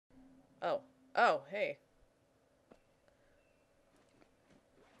Oh. Oh, hey.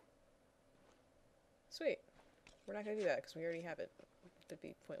 Sweet. We're not gonna do that because we already have it. That'd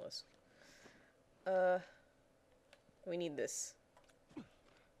be pointless. We need this.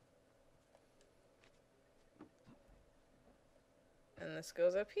 And this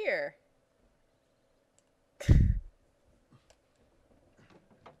goes up here.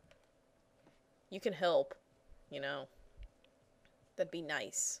 You can help, you know. That'd be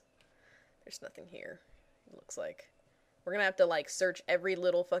nice. There's nothing here, it looks like. We're gonna have to, like, search every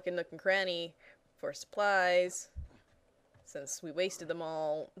little fucking nook and cranny for supplies. Since we wasted them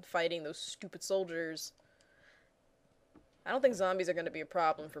all fighting those stupid soldiers. I don't think zombies are gonna be a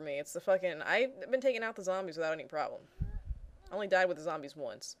problem for me. It's the fucking... I've been taking out the zombies without any problem. I only died with the zombies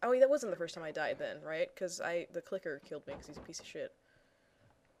once. Oh, that wasn't the first time I died then, right? Because the clicker killed me because he's a piece of shit.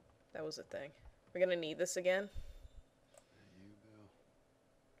 That was the thing. We're gonna need this again. You, Bill?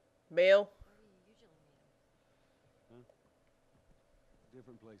 Bail? Where do you usually meet him? Huh?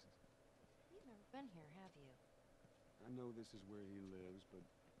 Different places. You've never been here, have you? I know this is where he lives, but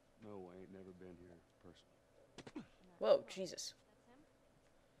no, I ain't never been here personally. Whoa, Jesus. That's him?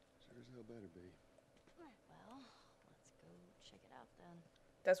 Sure as hell better be. Well, let's go check it out then.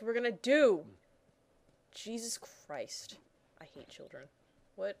 That's what we're gonna do! Jesus Christ. I hate children.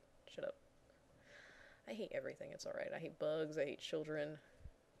 What? Shut up. I hate everything, it's alright. I hate bugs, I hate children.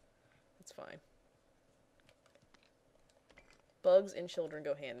 It's fine. Bugs and children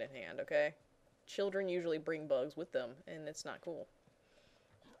go hand in hand, okay? Children usually bring bugs with them, and it's not cool.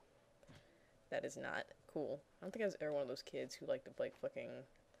 That is not cool. I don't think I was ever one of those kids who liked to, like, fucking...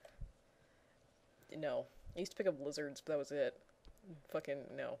 No. I used to pick up lizards, but that was it. Fucking,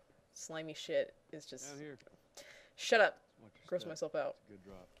 no. Slimy shit is just... Down here. Shut up! Watch your Gross step. myself out. It's a good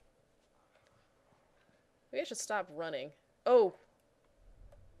drop. Maybe I should stop running. Oh!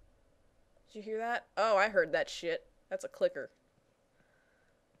 Did you hear that? Oh, I heard that shit. That's a clicker.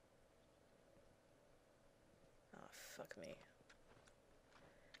 Oh, fuck me.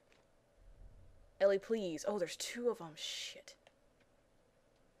 Ellie, please. Oh, there's two of them. Shit.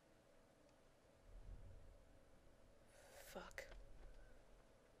 Fuck.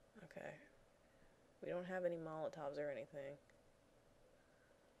 Okay. We don't have any Molotovs or anything.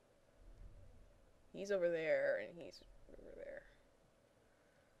 He's over there, and he's over there.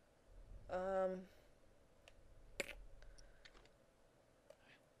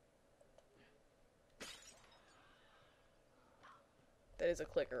 That is a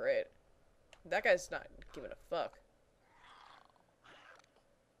clicker, right? That guy's not giving a fuck.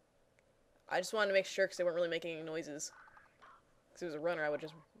 I just wanted to make sure because they weren't really making any noises. Because if he was a runner, I would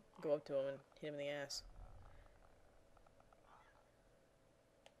just go up to him and hit him in the ass.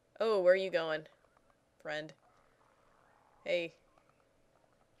 Oh, where are you going, friend? Hey.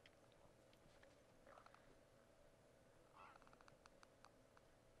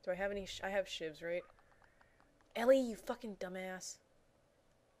 Do I have any I have shivs, right? Ellie, you fucking dumbass.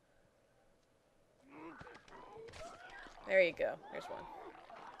 There you go. There's one.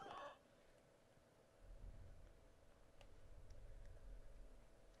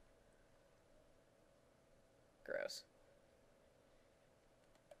 Gross.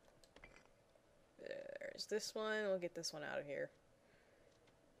 There's this one. We'll get this one out of here.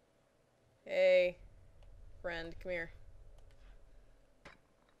 Hey, friend, come here.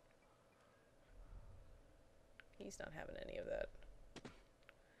 He's not having any of that.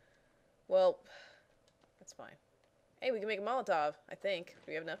 Well, that's fine. Hey, we can make a Molotov, I think. Do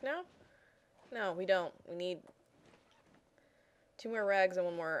we have enough now? No, we don't. We need 2 more rags and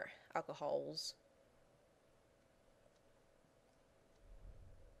 1 more alcohols.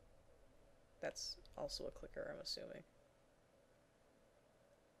 That's also a clicker, I'm assuming.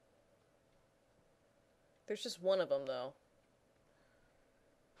 There's just one of them, though.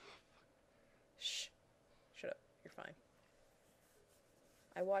 Shh. Shut up. You're fine.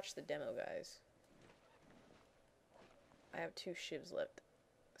 I watched the demo, guys. I have 2 shivs left,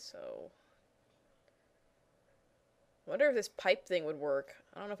 so... I wonder if this pipe thing would work.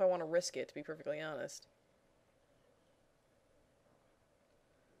 I don't know if I want to risk it, to be perfectly honest.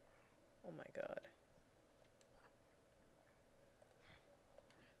 Oh my god.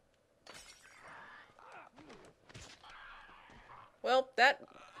 Well,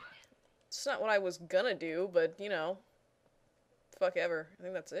 it's not what I was gonna do, but, you know. Fuck ever. I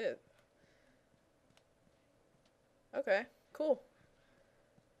think that's it. Okay, cool.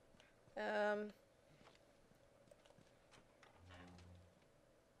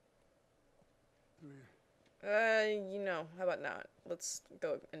 You know, how about not? Let's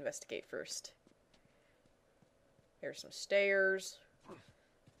go investigate first. There's some stairs.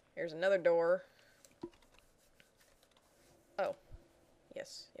 Here's another door. Oh.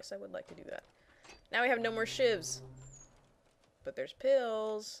 Yes. Yes, I would like to do that. Now we have no more shivs. But there's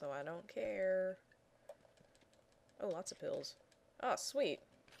pills, so I don't care. Oh, lots of pills. Oh, sweet.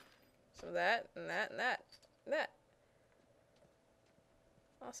 Some of that, and that, and that, and that.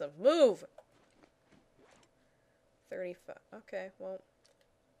 Awesome. Move! 35. Okay, well.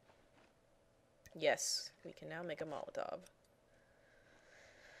 Yes, we can now make a Molotov.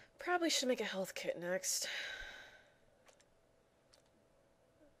 Probably should make a health kit next.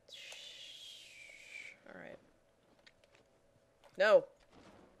 Alright. No!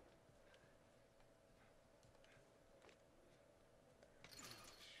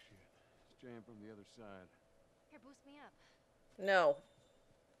 Jam from the other side. Here, boost me up. No.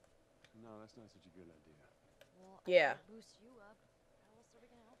 No, that's not such a good idea. Well, Yeah. I can boost you up. How else are we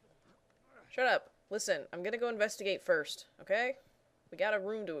gonna help with it? Shut up. Listen, I'm gonna go investigate first, okay? We got a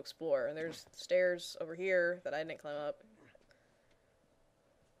room to explore, and there's stairs over here that I didn't climb up.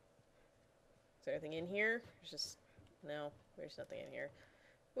 Is there anything in here? There's just... No, there's nothing in here.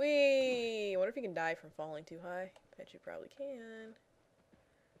 Whee! I wonder if you can die from falling too high. Bet you probably can.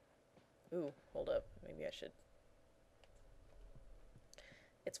 Ooh, hold up. Maybe I should...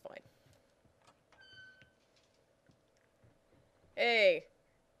 It's fine. Hey!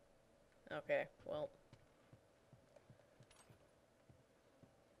 Okay, well...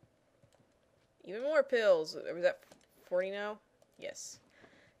 Even more pills. Was that 40 now? Yes.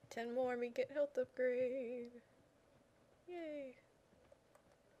 10 more, we get health upgrade. Yay.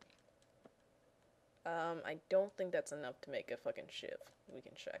 I don't think that's enough to make a fucking shiv. We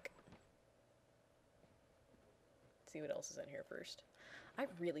can check. See what else is in here first. I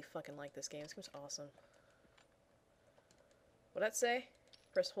really fucking like this game. This game's awesome. What'd that say?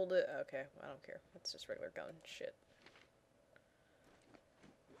 Press hold it. Okay, I don't care. It's just regular gun shit.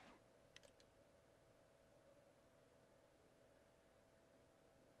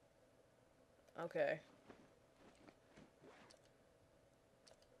 Okay.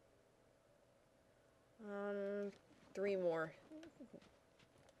 3 more.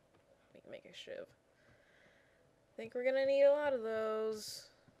 We can make a shiv. Think we're gonna need a lot of those.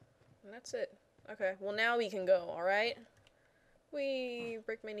 And that's it. Okay, well now we can go, alright? We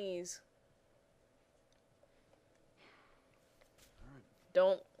break my knees. Alright.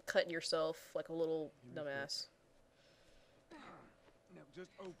 Don't cut yourself like a little dumbass. Now just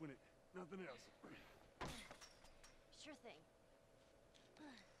open it. Nothing else. Sure thing.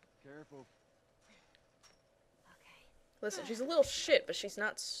 Careful. Okay. Listen, she's a little shit, but she's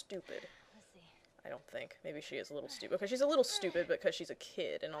not stupid. Let's see. I don't think. Maybe she is a little stupid. Because she's a little stupid because she's a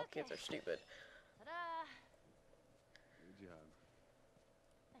kid, and all kids are stupid. Ta-da! Good job.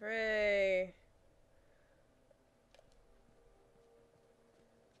 Hooray!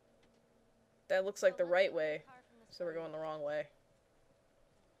 That looks like the right way, so we're going the wrong way.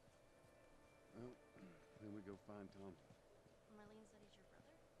 Well, then we go find Tom. Marlene said he's your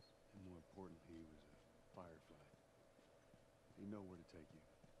brother? And more important, he was a firefly. He know where to take you.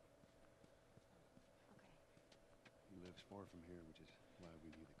 Okay. He lives far from here, which is why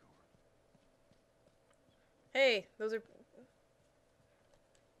we need the car. Hey, those are...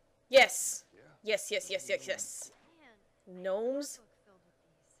 Yes! Yeah. Yes, yes, yes, yes, yes. Man, Gnomes? book filled with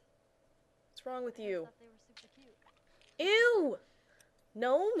these. What's wrong with I you? thought they were super cute. Ew!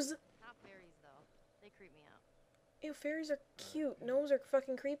 Gnomes? Not fairies, though. They creep me out. Ew, fairies are cute. Gnomes are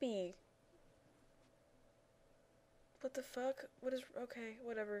fucking creepy. What the fuck? What is... Okay,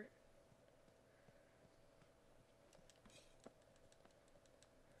 whatever.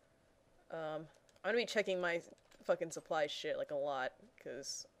 I'm gonna be checking my fucking supply shit, like, a lot,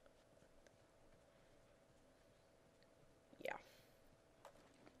 because... Yeah.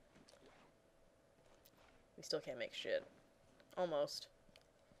 We still can't make shit. Almost.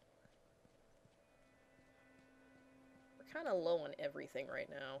 We're kind of low on everything right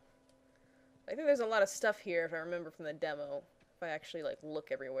now. I think there's a lot of stuff here, if I remember from the demo. If I actually, like,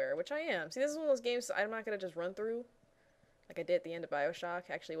 look everywhere, which I am. See, this is one of those games I'm not gonna just run through. Like I did at the end of Bioshock.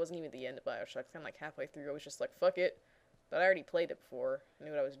 Actually, it wasn't even the end of Bioshock. Kind of like halfway through, I was just like, fuck it. But I already played it before. I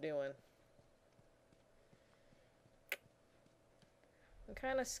knew what I was doing. I'm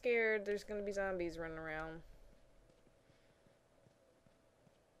kind of scared there's gonna be zombies running around.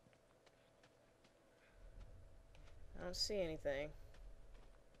 I don't see anything.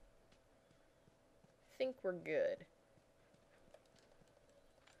 Think we're good.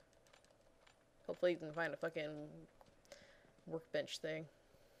 Hopefully you can find a fucking workbench thing.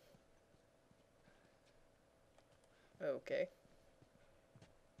 Okay.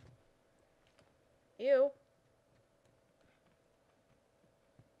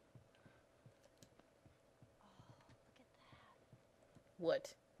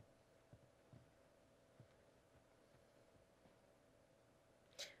 What?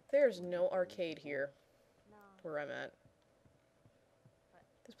 There's no arcade here No. where I'm at.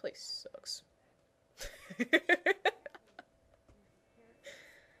 This place sucks.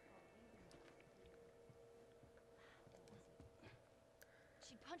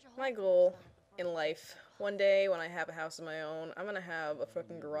 My goal in life, one day when I have a house of my own, I'm gonna have a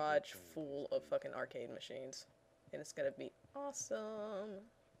fucking garage full of fucking arcade machines. And it's gonna be awesome.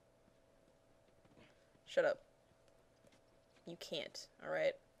 Shut up. You can't,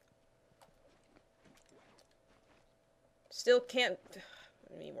 alright? Still can't.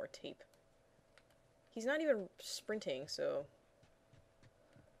 I need more tape. He's not even sprinting, so.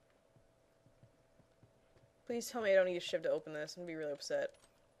 Please tell me I don't need a shiv to open this. I'm gonna be really upset.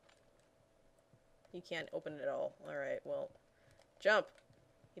 You can't open it at all. Alright, well. Jump!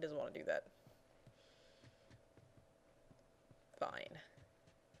 He doesn't want to do that. Fine.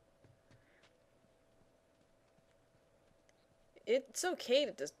 It's okay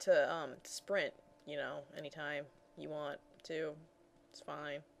to sprint, you know, anytime you want to. It's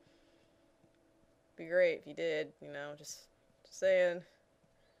fine. Be great if you did, you know, just saying.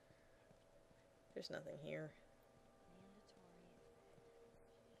 There's nothing here.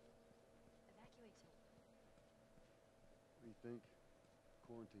 What do you think?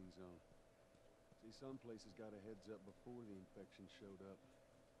 Quarantine zone. See, some places got a heads up before the infection showed up.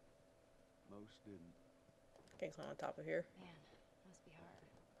 Most didn't. Can't climb on top of here. Man, must be hard.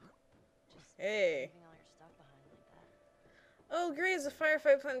 Just Hey. leaving all your stuff behind like that. Oh, great, it's a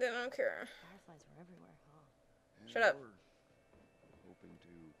firefight plant. I don't care. Fireflies were everywhere, huh? Shut up. Hoping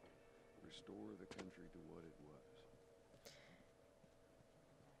to restore the country to what it was.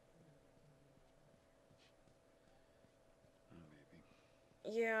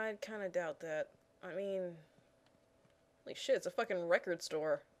 Maybe. Yeah, I'd kind of doubt that. I mean, holy shit, it's a fucking record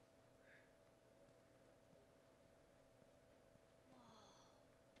store.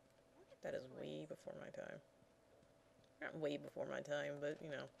 That is way before my time. Not way before my time, but, you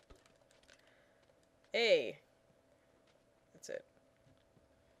know. Hey! That's it.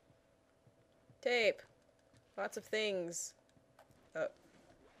 Tape! Lots of things.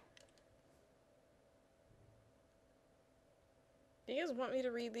 Do you guys want me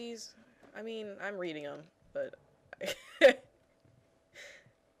to read these? I mean, I'm reading them, but...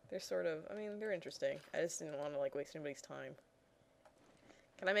 they're sort of... I mean, they're interesting. I just didn't want to, like, waste anybody's time.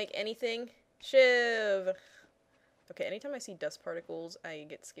 Can I make anything? Shiv! Okay, anytime I see dust particles, I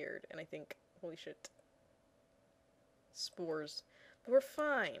get scared, and I think, holy shit. Spores. But we're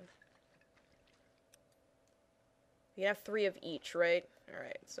fine. You have 3 of each, right?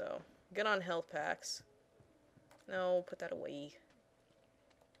 Alright, so, good on health packs. No, put that away.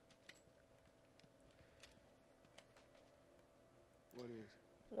 What is?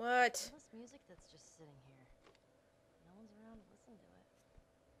 What? All this music that's just sitting here. No one's around to listen to it.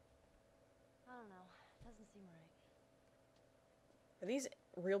 I don't know. Doesn't seem right. Are these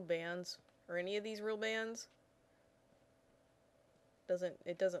real bands? Are any of these real bands?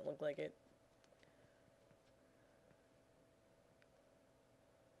 It doesn't look like it.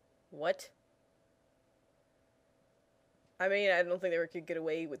 What? I mean, I don't think they could get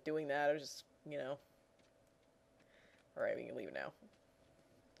away with doing that. I was just, you know. Alright, we can leave it now.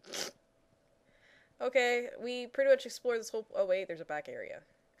 Okay, we pretty much explored this whole... Oh, wait, there's a back area.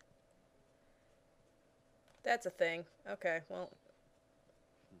 That's a thing. Okay, well...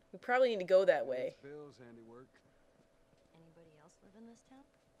 We probably need to go that way. Bill's handiwork. Anybody else live in this town?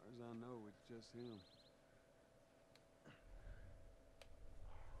 As far as I know, it's just him.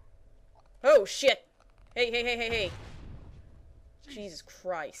 Oh, shit! Hey, hey, hey, hey, hey! Jesus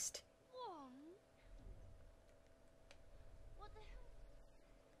Christ. Whoa. What the hell?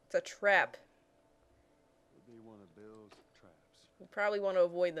 It's a trap. Would be one of Bill's traps. We probably want to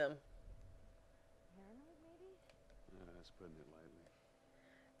avoid them. Paranoid, maybe? That's putting it lightly.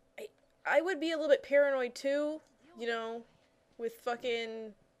 I would be a little bit paranoid too, you know, with fucking...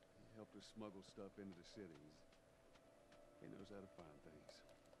 He helped us smuggle stuff into the cities. He knows how to find things.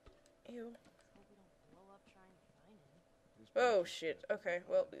 Ew. Let's hope we don't blow up trying to find him. This Oh, place is shit. just- Okay,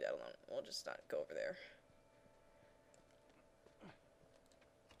 well, leave that alone. We'll just not go over there.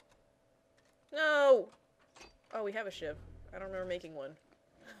 No! Oh, we have a shiv. I don't remember making one.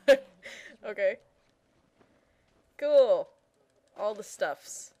 Okay. Cool. All the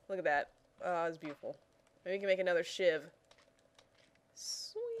stuffs. Look at that. Oh, it's beautiful. Maybe we can make another shiv.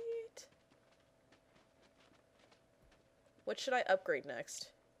 Sweet. What should I upgrade next?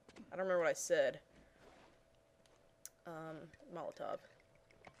 I don't remember what I said. Molotov.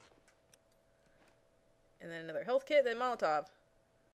 And then another health kit, then Molotov.